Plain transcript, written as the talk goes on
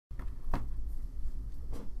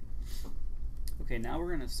Okay, now we're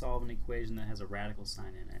going to solve an equation that has a radical sign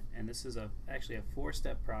in it, and this is actually a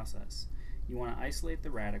four-step process. You want to isolate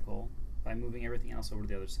the radical by moving everything else over to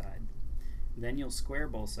the other side. Then you'll square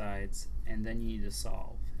both sides, and then you need to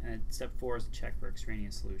solve. And step 4 is to check for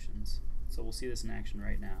extraneous solutions. So we'll see this in action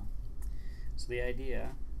right now. So the idea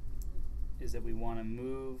is that we want to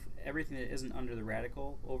move everything that isn't under the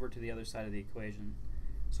radical over to the other side of the equation.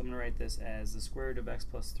 So I'm going to write this as the square root of x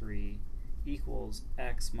plus 3 equals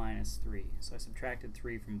x minus 3. So I subtracted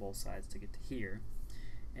 3 from both sides to get to here.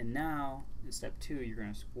 And now, in step 2, you're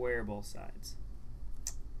going to square both sides.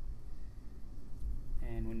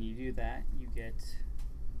 And when you do that, you get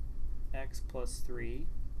x plus 3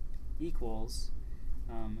 equals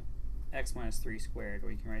x minus 3 squared, or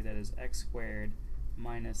you can write that as x squared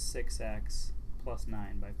minus 6x plus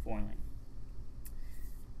 9 by foiling.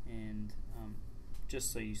 And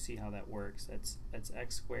just so you see how that works, that's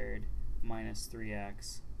x squared minus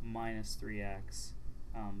 3x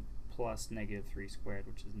plus negative 3 squared,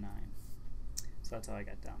 which is 9. So that's how I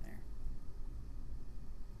got down there.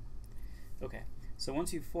 Okay, so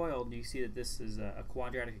once you've foiled, you see that this is a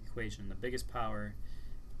quadratic equation. The biggest power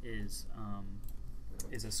is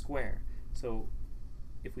a square. So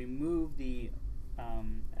if we move the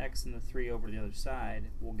x and the 3 over to the other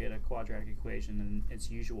side, we'll get a quadratic equation in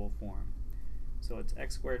its usual form. So it's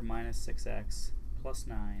x squared minus 6x plus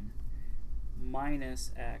 9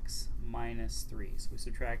 minus x minus 3. So we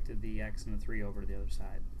subtracted the x and the 3 over to the other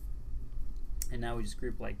side. And now we just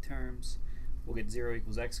group like terms. We'll get 0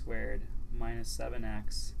 equals x squared minus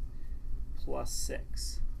 7x plus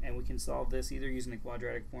 6. And we can solve this either using the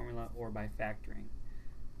quadratic formula or by factoring.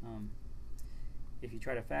 If you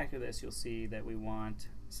try to factor this, you'll see that we want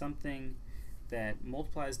something that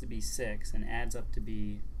multiplies to be 6 and adds up to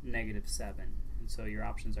be negative 7. And so your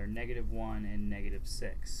options are negative 1 and negative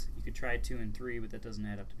 6. You could try 2 and 3, but that doesn't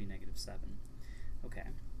add up to be negative 7. Okay.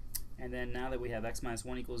 And then now that we have x minus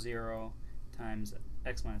 1 equals 0 times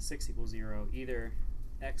x minus 6 equals 0, either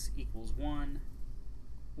x equals 1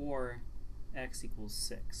 or x equals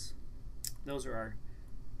 6. Those are our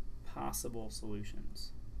possible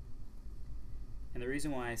solutions. And the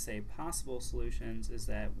reason why I say possible solutions is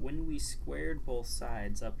that when we squared both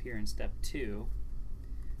sides up here in step 2,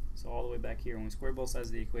 so all the way back here, when we squared both sides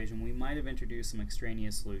of the equation, we might have introduced some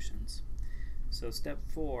extraneous solutions. So step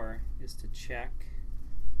 4 is to check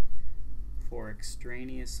for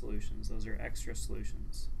extraneous solutions. Those are extra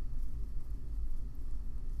solutions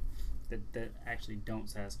that actually don't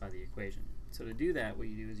satisfy the equation. So to do that, what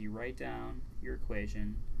you do is you write down your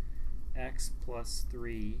equation, x plus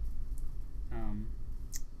 3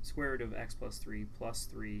 square root of x plus 3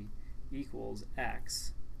 equals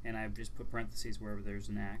x, and I've just put parentheses wherever there's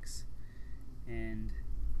an x, and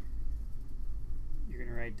you're going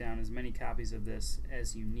to write down as many copies of this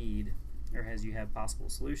as you need, or as you have possible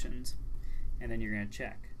solutions, and then you're going to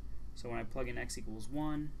check. So when I plug in x equals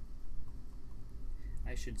 1,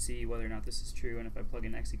 I should see whether or not this is true, and if I plug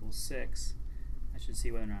in x equals 6, I should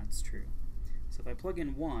see whether or not it's true. So if I plug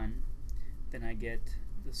in 1, then I get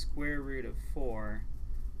the square root of 4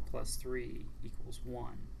 plus 3 equals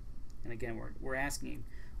 1. And again, we're asking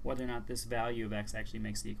whether or not this value of x actually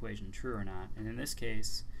makes the equation true or not. And in this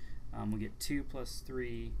case, we get 2 plus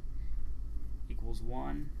 3 equals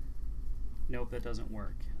 1. Nope, that doesn't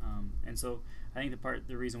work. And so I think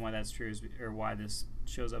the reason why that's true is, or why this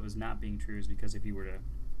shows up as not being true, is because if you were to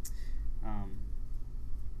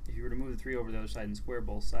move the 3 over the other side and square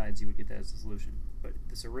both sides, you would get that as the solution. But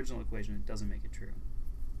this original equation, it doesn't make it true.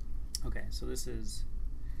 Okay, so this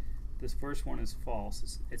first one is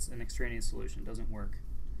false. It's an extraneous solution. It doesn't work.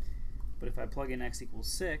 But if I plug in x equals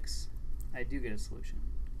 6, I do get a solution,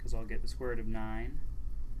 because I'll get the square root of 9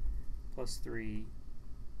 plus 3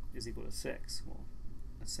 is equal to 6. Well,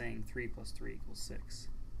 that's saying 3 plus 3 equals 6.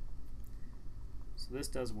 So this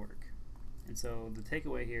does work. And so the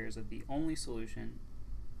takeaway here is that the only solution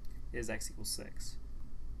is x equals 6.